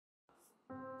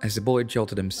As the boy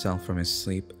jolted himself from his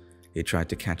sleep, he tried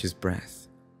to catch his breath.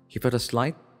 He felt a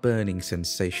slight burning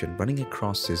sensation running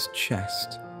across his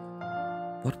chest.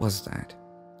 What was that?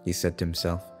 He said to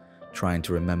himself, trying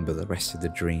to remember the rest of the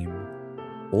dream.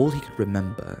 All he could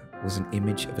remember was an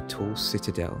image of a tall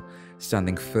citadel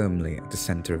standing firmly at the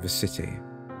center of a city.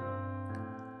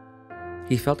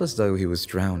 He felt as though he was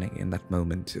drowning in that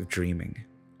moment of dreaming,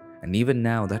 and even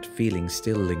now that feeling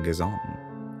still lingers on.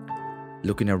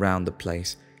 Looking around the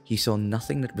place, he saw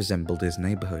nothing that resembled his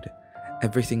neighborhood,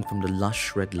 everything from the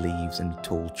lush red leaves and the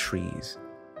tall trees.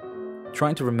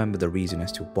 Trying to remember the reason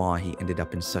as to why he ended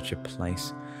up in such a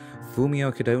place,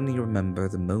 Fumiyo could only remember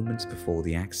the moments before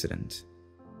the accident.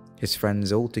 His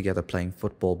friends all together playing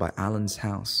football by Alan's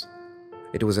house.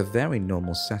 It was a very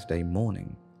normal Saturday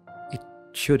morning. It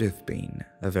should have been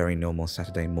a very normal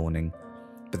Saturday morning,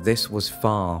 but this was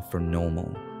far from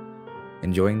normal.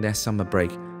 Enjoying their summer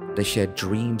break, they shared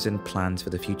dreams and plans for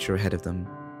the future ahead of them.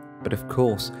 But of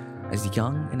course, as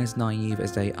young and as naive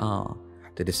as they are,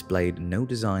 they displayed no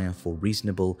desire for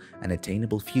reasonable and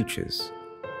attainable futures.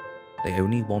 They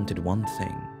only wanted one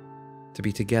thing: to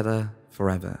be together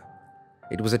forever.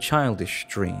 It was a childish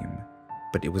dream,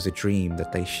 but it was a dream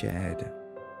that they shared.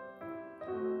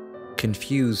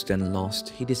 Confused and lost,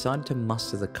 he decided to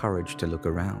muster the courage to look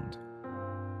around.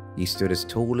 He stood as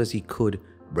tall as he could,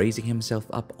 raising himself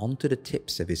up onto the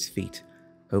tips of his feet,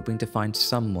 hoping to find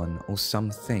someone or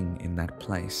something in that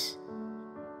place.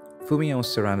 Fumiyo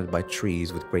was surrounded by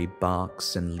trees with grey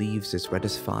barks and leaves as red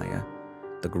as fire.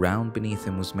 The ground beneath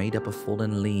him was made up of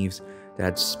fallen leaves that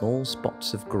had small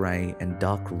spots of grey and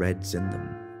dark reds in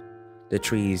them. The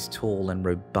trees, tall and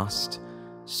robust,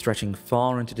 stretching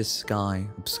far into the sky,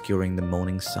 obscuring the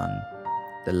morning sun.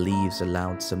 The leaves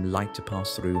allowed some light to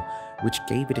pass through, which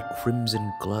gave it a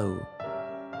crimson glow.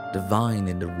 The vine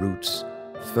in the roots,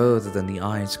 further than the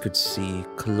eyes could see,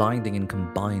 colliding and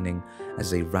combining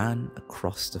as they ran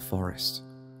across the forest.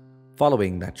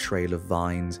 Following that trail of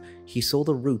vines, he saw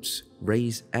the roots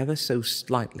raise ever so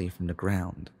slightly from the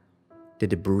ground. The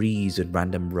debris and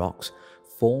random rocks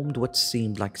formed what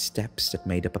seemed like steps that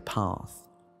made up a path.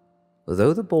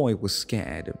 Though the boy was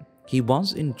scared, he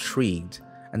was intrigued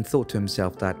and thought to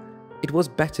himself that it was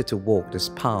better to walk this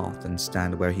path than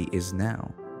stand where he is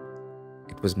now.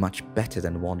 It was much better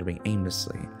than wandering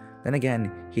aimlessly. Then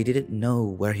again, he didn't know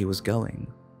where he was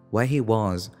going, where he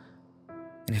was,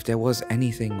 and if there was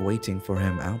anything waiting for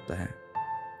him out there.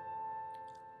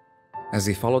 As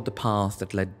he followed the path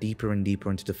that led deeper and deeper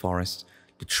into the forest,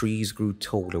 the trees grew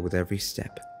taller with every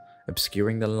step,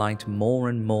 obscuring the light more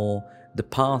and more. The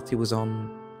path he was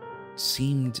on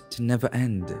seemed to never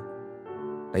end.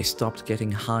 They stopped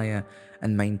getting higher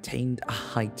and maintained a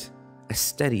height, a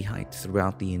steady height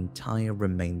throughout the entire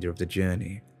remainder of the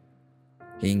journey.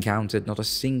 He encountered not a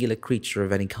singular creature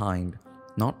of any kind,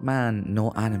 not man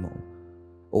nor animal.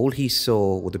 All he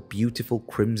saw were the beautiful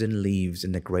crimson leaves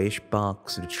and the greyish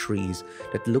barks of the trees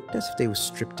that looked as if they were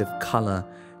stripped of colour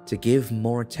to give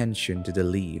more attention to the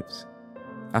leaves.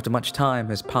 After much time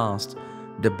has passed,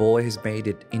 the boy has made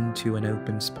it into an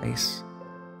open space,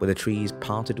 where the trees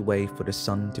parted way for the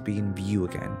sun to be in view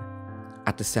again.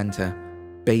 At the centre,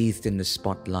 bathed in the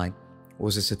spotlight,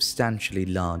 was a substantially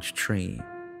large tree.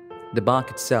 The bark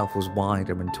itself was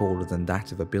wider and taller than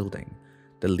that of a building.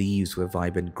 The leaves were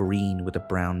vibrant green with a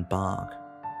brown bark.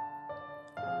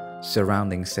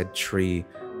 Surrounding said tree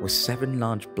were 7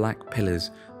 large black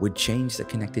pillars with chains that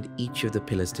connected each of the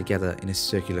pillars together in a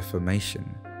circular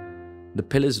formation. The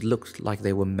pillars looked like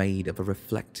they were made of a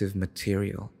reflective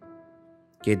material.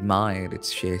 He admired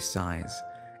its sheer size,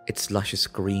 its luscious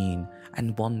green,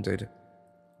 and wondered,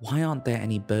 why aren't there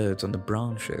any birds on the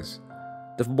branches?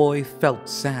 The boy felt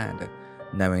sad,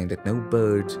 knowing that no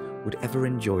birds would ever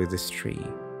enjoy this tree.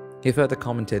 He further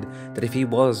commented that if he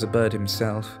was a bird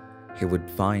himself, he would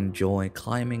find joy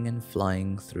climbing and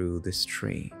flying through this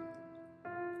tree.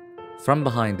 From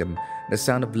behind him, the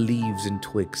sound of leaves and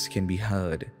twigs can be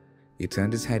heard. He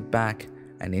turned his head back,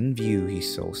 and in view he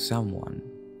saw someone.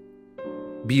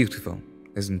 "Beautiful,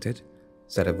 isn't it?"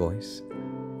 said a voice.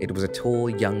 It was a tall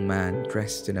young man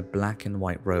dressed in a black and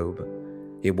white robe.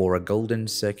 He wore a golden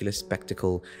circular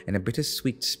spectacle, and a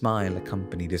bittersweet smile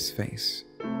accompanied his face.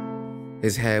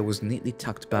 His hair was neatly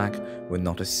tucked back, with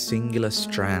not a singular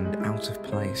strand out of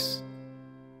place.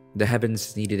 The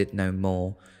heavens needed it no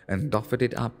more, and offered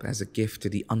it up as a gift to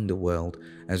the underworld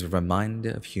as a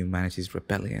reminder of humanity's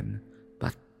rebellion.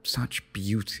 But such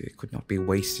beauty could not be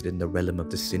wasted in the realm of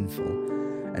the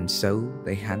sinful, and so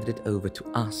they handed it over to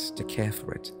us to care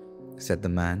for it, said the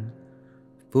man.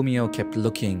 Fumiyo kept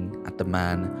looking at the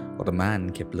man, while the man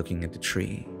kept looking at the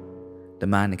tree. The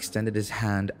man extended his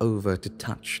hand over to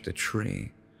touch the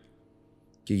tree.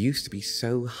 You used to be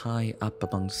so high up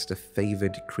amongst the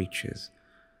favored creatures,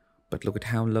 but look at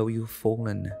how low you've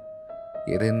fallen.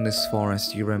 Yet in this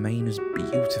forest you remain as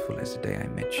beautiful as the day I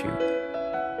met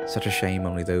you. Such a shame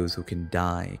only those who can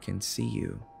die can see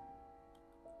you.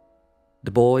 The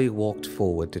boy walked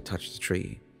forward to touch the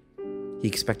tree. He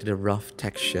expected a rough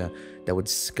texture that would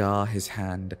scar his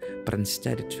hand, but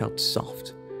instead it felt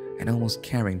soft and almost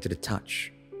caring to the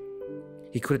touch.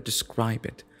 He couldn't describe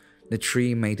it. The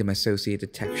tree made him associate the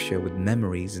texture with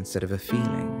memories instead of a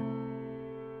feeling.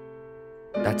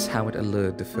 That's how it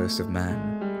allured the first of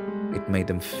man. It made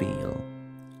them feel,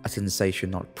 a sensation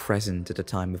not present at the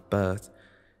time of birth.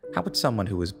 How would someone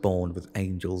who was born with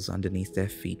angels underneath their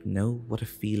feet know what a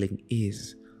feeling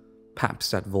is? Perhaps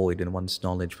that void in one's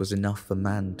knowledge was enough for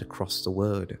man to cross the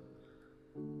word.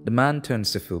 The man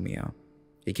turns to Fumiyo.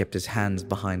 He kept his hands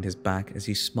behind his back as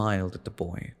he smiled at the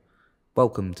boy.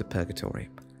 Welcome to Purgatory.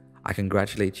 I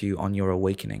congratulate you on your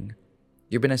awakening.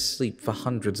 You've been asleep for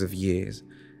hundreds of years,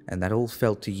 and that all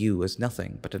felt to you as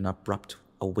nothing but an abrupt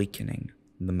awakening,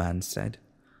 the man said.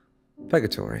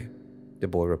 Purgatory, the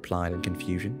boy replied in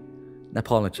confusion.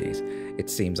 Apologies, it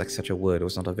seems like such a word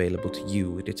was not available to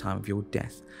you at the time of your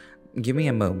death. Give me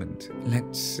a moment,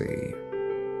 let's see.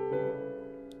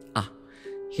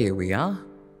 Here we are.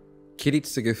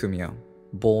 Kiritsugu Fumiyo,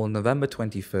 born November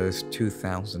 21st,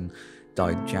 2000,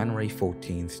 died January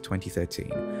 14th,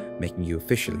 2013, making you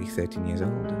officially 13 years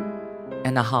old.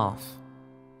 And a half,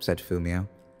 said Fumiyo.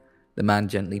 The man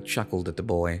gently chuckled at the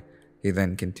boy. He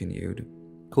then continued.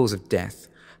 Cause of death,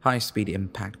 high-speed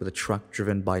impact with a truck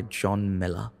driven by John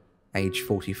Miller, age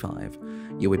 45.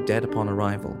 You were dead upon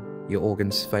arrival. Your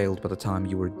organs failed by the time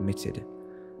you were admitted.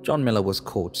 John Miller was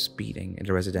caught speeding in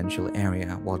a residential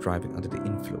area while driving under the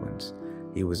influence.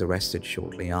 He was arrested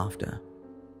shortly after.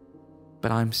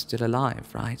 But I'm still alive,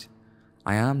 right?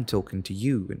 I am talking to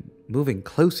you and moving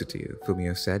closer to you,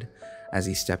 Fumiyo said, as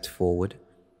he stepped forward.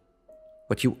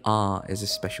 What you are is a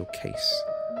special case.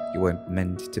 You weren't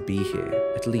meant to be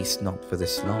here, at least not for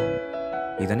this long.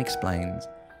 He then explains,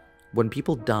 when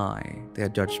people die, they are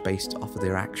judged based off of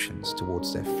their actions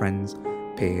towards their friends,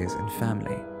 peers, and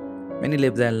family. Many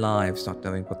live their lives not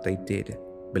knowing what they did,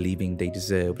 believing they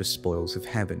deserve the spoils of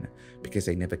heaven because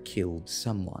they never killed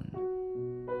someone.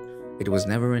 It was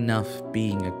never enough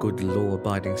being a good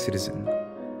law-abiding citizen,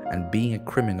 and being a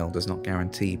criminal does not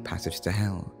guarantee passage to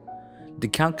hell. The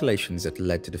calculations that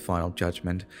led to the final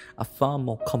judgment are far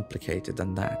more complicated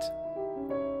than that.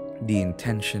 The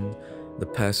intention, the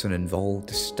person involved,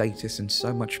 the status, and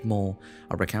so much more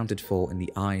are accounted for in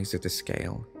the eyes of the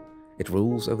scale. It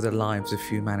rules over the lives of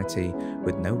humanity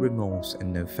with no remorse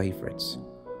and no favorites.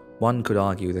 One could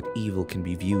argue that evil can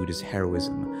be viewed as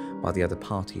heroism by the other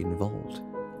party involved,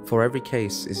 for every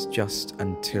case is just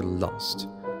until lost.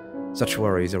 Such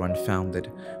worries are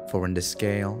unfounded, for in the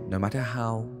scale, no matter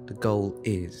how the goal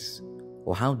is,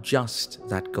 or how just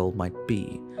that goal might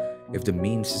be, if the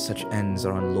means to such ends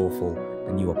are unlawful,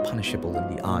 then you are punishable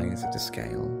in the eyes of the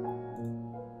scale.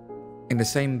 In the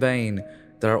same vein,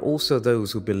 there are also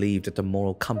those who believe that the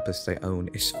moral compass they own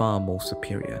is far more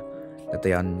superior, that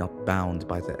they are not bound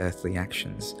by their earthly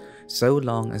actions, so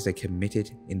long as they commit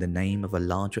it in the name of a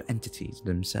larger entity to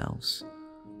themselves.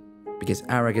 Because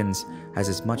arrogance has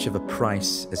as much of a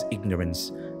price as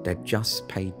ignorance, they're just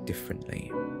paid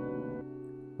differently.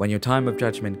 When your time of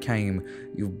judgment came,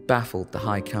 you baffled the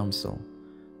High Council.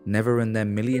 Never in their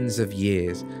millions of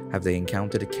years have they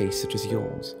encountered a case such as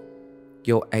yours.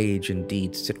 Your age and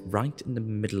deeds sit right in the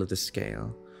middle of the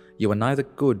scale. You are neither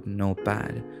good nor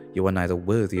bad. You are neither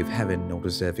worthy of heaven nor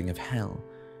deserving of hell.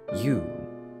 You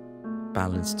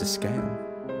balance the scale.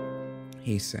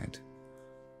 He said.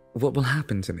 What will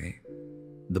happen to me?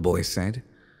 The boy said.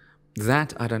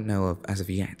 That I don't know of as of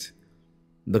yet.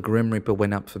 The Grim Reaper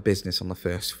went up for business on the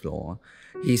first floor.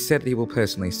 He said he will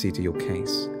personally see to your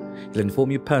case. He'll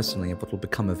inform you personally of what will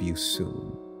become of you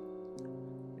soon.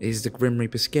 Is the Grim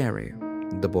Reaper scary?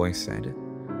 The boy said.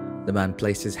 The man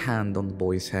placed his hand on the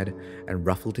boy's head and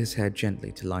ruffled his hair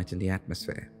gently to lighten the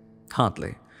atmosphere.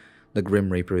 Hardly. The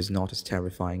Grim Reaper is not as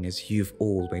terrifying as you've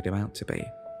all made him out to be.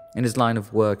 In his line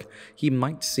of work, he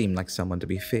might seem like someone to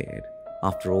be feared.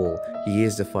 After all, he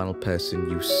is the final person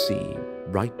you see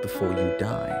right before you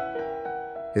die.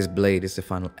 His blade is the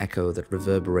final echo that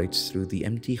reverberates through the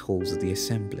empty halls of the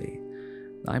assembly.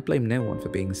 I blame no one for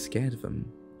being scared of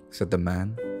him, said the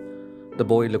man. The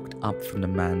boy looked up from the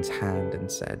man's hand and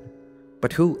said,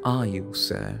 But who are you,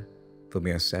 sir?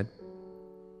 Fumiyo said.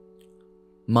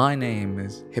 My name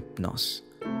is Hypnos.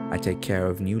 I take care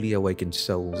of newly awakened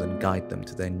souls and guide them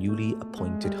to their newly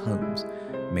appointed homes.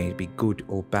 May it be good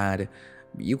or bad,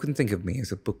 you can think of me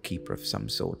as a bookkeeper of some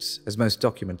sorts, as most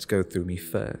documents go through me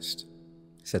first,"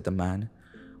 said the man.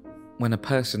 "When a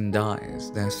person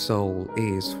dies, their soul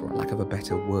is, for lack of a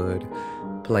better word,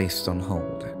 placed on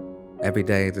hold. Every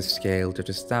day the scale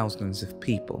judges thousands of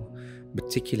people,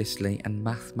 meticulously and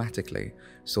mathematically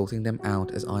sorting them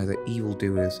out as either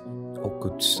evildoers or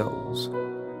good souls.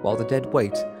 While the dead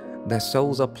wait, their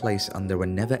souls are placed under a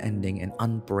never-ending and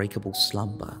unbreakable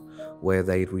slumber, where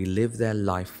they relive their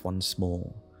life once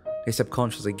more. They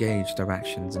subconsciously gauge their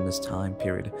actions in this time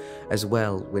period as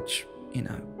well, which,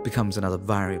 becomes another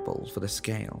variable for the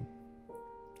scale.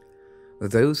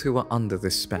 Those who are under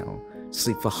this spell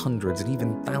sleep for hundreds and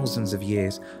even thousands of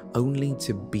years only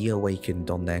to be awakened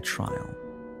on their trial."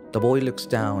 The boy looks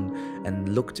down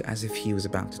and looked as if he was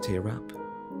about to tear up.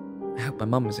 "I hope my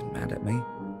mum isn't mad at me,"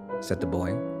 said the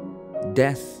boy.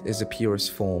 "Death is the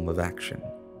purest form of action,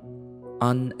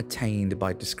 unattained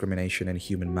by discrimination and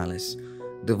human malice,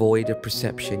 devoid of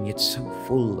perception yet so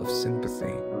full of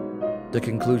sympathy. The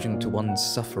conclusion to one's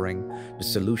suffering, the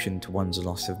solution to one's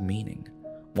loss of meaning.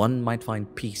 One might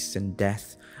find peace in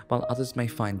death, while others may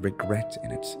find regret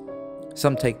in it.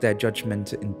 Some take their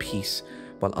judgment in peace,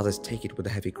 while others take it with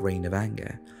a heavy grain of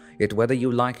anger. Yet whether you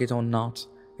like it or not,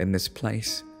 in this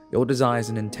place, your desires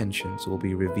and intentions will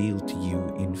be revealed to you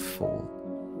in full.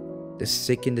 The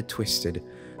sick and the twisted,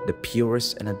 the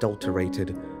purest and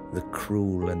adulterated, the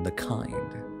cruel and the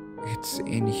kind. It's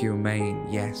inhumane,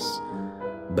 yes,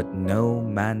 but no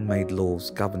man-made laws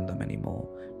govern them anymore,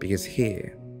 because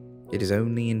here, it is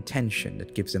only intention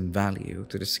that gives them value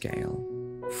to the scale."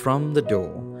 From the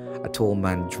door, a tall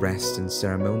man dressed in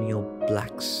ceremonial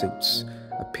black suits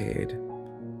appeared.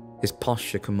 His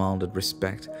posture commanded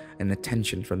respect and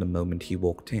attention from the moment he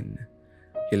walked in.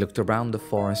 He looked around the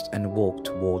forest and walked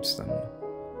towards them.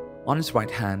 On his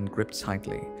right hand, gripped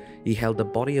tightly, he held the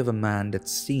body of a man that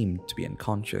seemed to be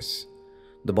unconscious.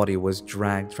 The body was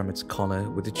dragged from its collar,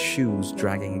 with its shoes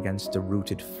dragging against the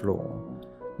rooted floor.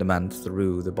 The man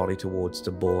threw the body towards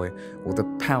the boy with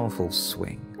a powerful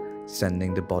swing,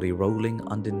 sending the body rolling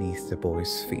underneath the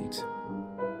boy's feet.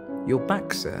 "You're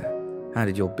back, sir. How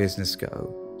did your business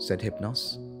go?" said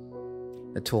Hypnos.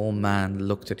 The tall man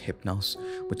looked at Hypnos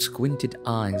with squinted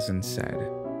eyes and said,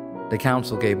 "The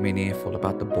council gave me an earful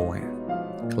about the boy,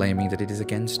 claiming that it is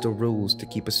against the rules to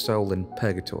keep a soul in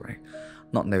purgatory,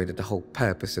 not knowing that the whole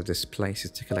purpose of this place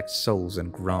is to collect souls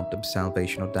and grant them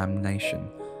salvation or damnation,"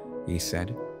 he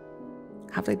said.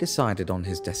 "Have they decided on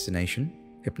his destination?"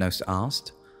 Hypnos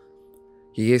asked.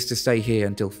 "He is to stay here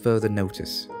until further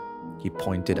notice." He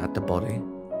pointed at the body.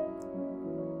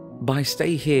 "By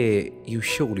stay here, you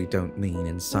surely don't mean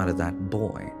inside of that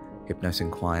boy?" Hypnos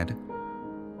inquired.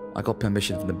 "I got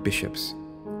permission from the bishops.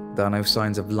 There are no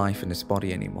signs of life in this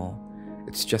body anymore.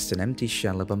 It's just an empty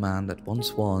shell of a man that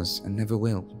once was and never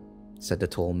will," said the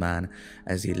tall man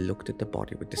as he looked at the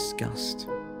body with disgust.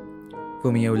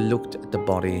 Fumiyo looked at the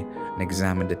body and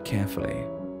examined it carefully.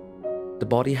 The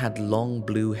body had long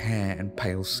blue hair and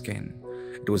pale skin.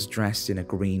 It was dressed in a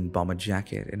green bomber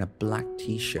jacket and a black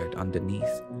t-shirt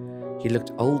underneath. He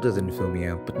looked older than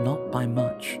Fumiyo, but not by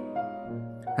much.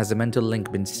 "Has the mental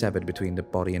link been severed between the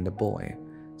body and the boy?"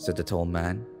 said the tall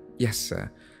man. "Yes, sir.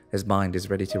 His mind is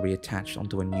ready to reattach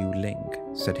onto a new link,"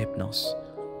 said Hypnos.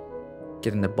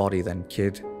 "Get in the body then,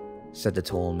 kid," said the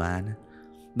tall man.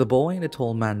 The boy and the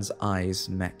tall man's eyes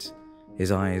met.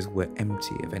 His eyes were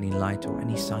empty of any light or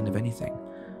any sign of anything,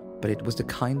 but it was the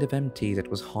kind of empty that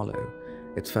was hollow.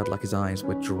 It felt like his eyes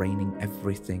were draining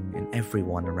everything and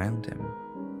everyone around him.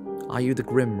 "Are you the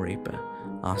Grim Reaper?"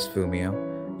 asked Fumiyo.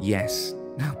 "Yes.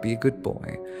 Now be a good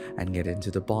boy and get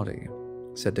into the body,"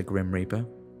 said the Grim Reaper.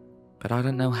 "But I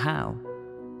don't know how,"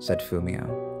 said Fumiyo.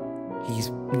 "He's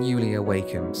newly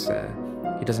awakened, sir.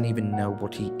 He doesn't even know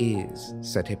what he is,"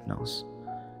 said Hypnos.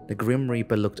 The Grim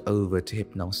Reaper looked over to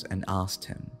Hypnos and asked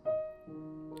him,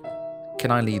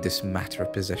 "Can I leave this matter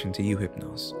of possession to you,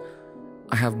 Hypnos?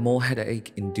 I have more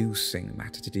headache-inducing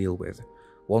matter to deal with.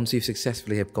 Once you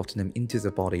successfully have gotten him into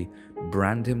the body,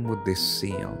 brand him with this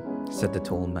seal," said the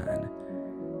tall man.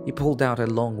 He pulled out a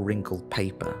long wrinkled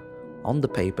paper. On the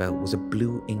paper was a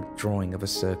blue ink drawing of a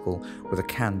circle with a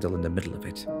candle in the middle of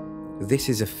it. "This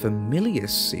is a familiar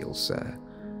seal, sir,"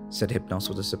 said Hypnos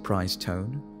with a surprised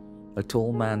tone. The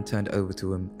tall man turned over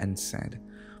to him and said,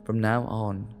 "From now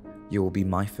on, you will be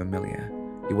my familiar.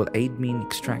 You will aid me in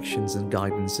extractions and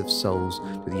guidance of souls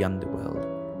to the underworld.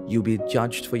 You will be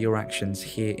judged for your actions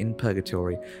here in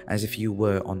purgatory as if you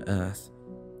were on earth.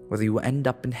 Whether you end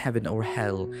up in heaven or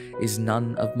hell is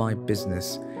none of my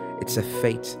business. It's a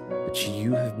fate that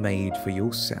you have made for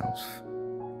yourself.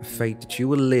 A fate that you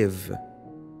will live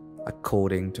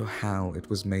according to how it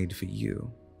was made for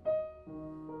you.